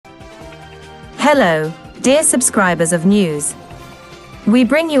Hello, dear subscribers of news. We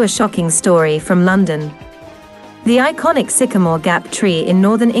bring you a shocking story from London. The iconic Sycamore Gap tree in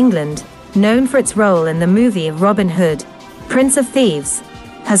northern England, known for its role in the movie Robin Hood, Prince of Thieves,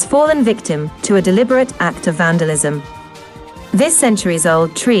 has fallen victim to a deliberate act of vandalism. This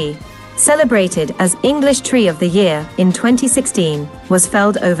centuries-old tree, celebrated as English Tree of the Year in 2016, was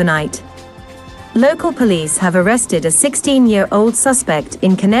felled overnight. Local police have arrested a 16-year-old suspect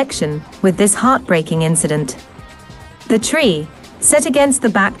in connection with this heartbreaking incident. The tree, set against the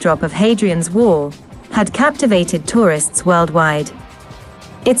backdrop of Hadrian's Wall, had captivated tourists worldwide.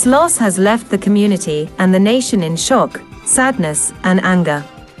 Its loss has left the community and the nation in shock, sadness, and anger.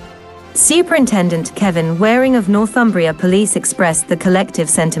 Superintendent Kevin Waring of Northumbria Police expressed the collective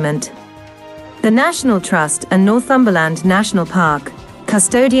sentiment. The National Trust and Northumberland National Park,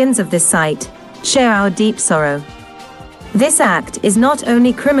 custodians of this site, share our deep sorrow. This act is not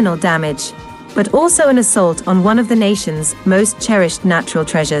only criminal damage, but also an assault on one of the nation's most cherished natural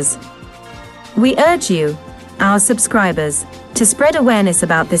treasures. We urge you, our subscribers, to spread awareness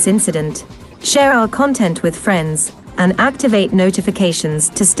about this incident, share our content with friends, and activate notifications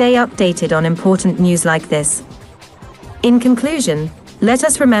to stay updated on important news like this. In conclusion, let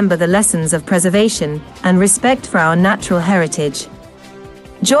us remember the lessons of preservation and respect for our natural heritage.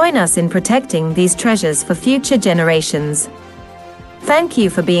 Join us in protecting these treasures for future generations. Thank you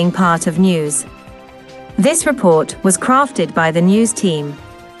for being part of news. This report was crafted by the news team.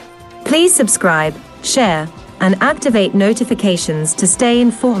 Please subscribe, share, and activate notifications to stay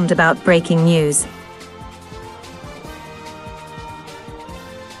informed about breaking news.